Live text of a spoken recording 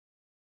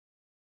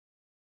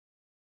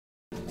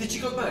Did she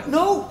go back?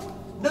 No!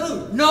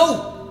 No!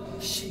 No!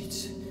 Shit.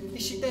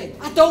 Is she dead?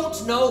 I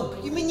don't know!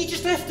 You mean you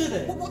just left her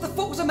there? What the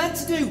fuck was I meant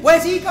to do?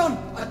 Where's he gone?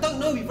 I don't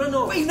know, he ran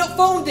off. But you've not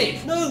phoned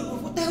him? No,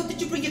 what the hell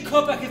did you bring your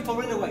car back in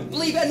for anyway?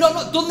 Believe it or not,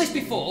 I've not done this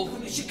before.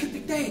 She could be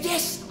dead.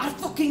 Yes, I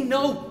fucking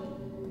know.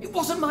 It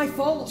wasn't my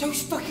fault. So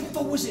whose fucking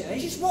fault was it, eh?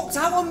 She just walked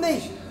out on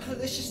me.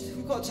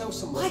 We've got to tell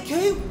someone. Like who?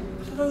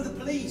 I don't know, the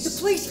police. The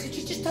police? Could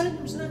you just tell them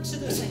it was an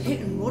accident? It's a hit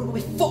and run, but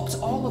we fucked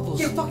all of us.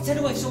 Yeah, fucked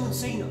anyway if someone's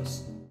seen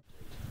us.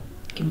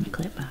 Give me the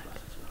clip back.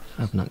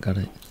 I've not got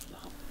it.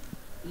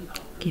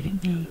 Give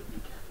it me.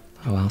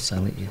 Oh, I'll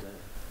sell it you.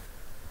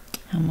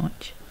 How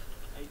much?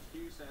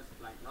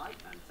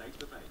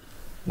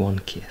 One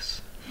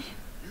kiss.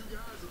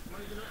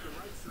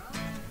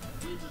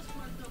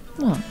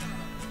 What?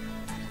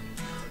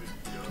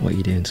 What are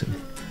you doing to me?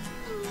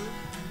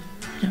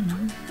 I don't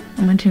know.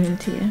 I'm doing it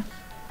to you.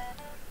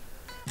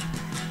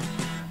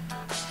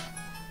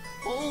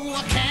 Oh,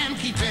 I can't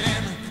keep it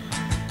in.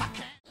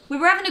 We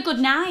were having a good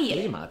night. Yeah,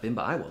 you might have been,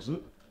 but I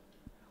wasn't.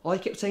 All he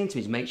kept saying to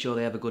me is make sure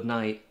they have a good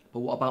night. But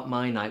what about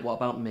my night? What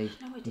about me?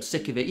 No, I didn't. I'm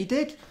sick of it. You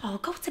did. Oh,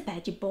 go to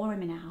bed. You're boring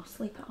me now.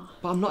 Sleep it off.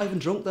 But I'm not even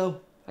drunk though.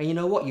 And you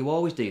know what? You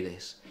always do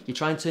this. You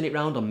try and turn it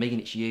round on me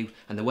and it's you.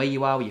 And the way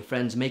you are with your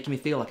friends making me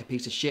feel like a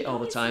piece of shit all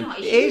the time. Not.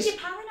 It It's is.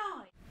 You're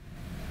paranoid.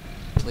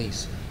 Please,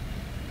 sir.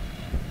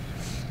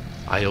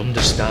 I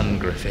understand, I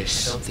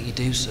Griffiths. don't think you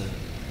do, sir.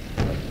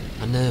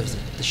 My nerves,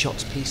 they're shot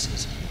to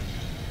pieces.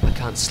 I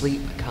can't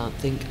sleep, I can't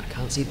think, I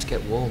can't seem to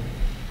get warm.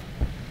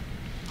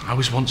 I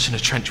was once in a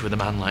trench with a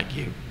man like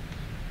you.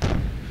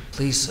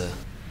 Please, sir.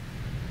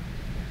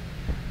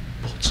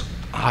 But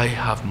I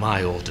have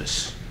my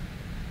orders.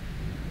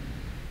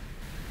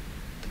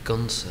 The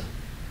guns, sir.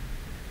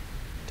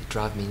 They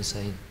drive me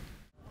insane.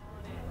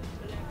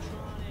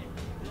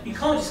 You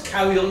can't just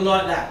carry on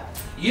like that.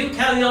 You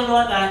carry on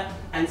like that,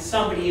 and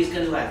somebody is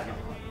going to have you.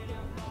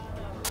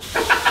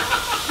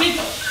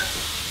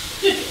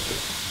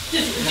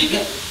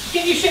 Just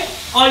get your shit.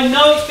 I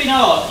know it's been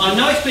hard. I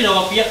know it's been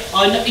hard for you.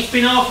 I know it's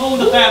been hard for all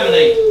the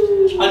family.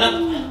 I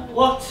know.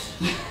 What?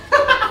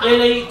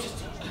 Really? Just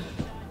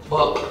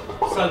What?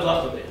 sober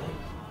up a bit.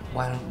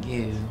 Why don't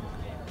you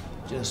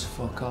just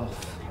fuck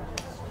off,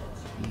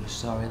 you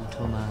sorry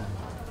little man?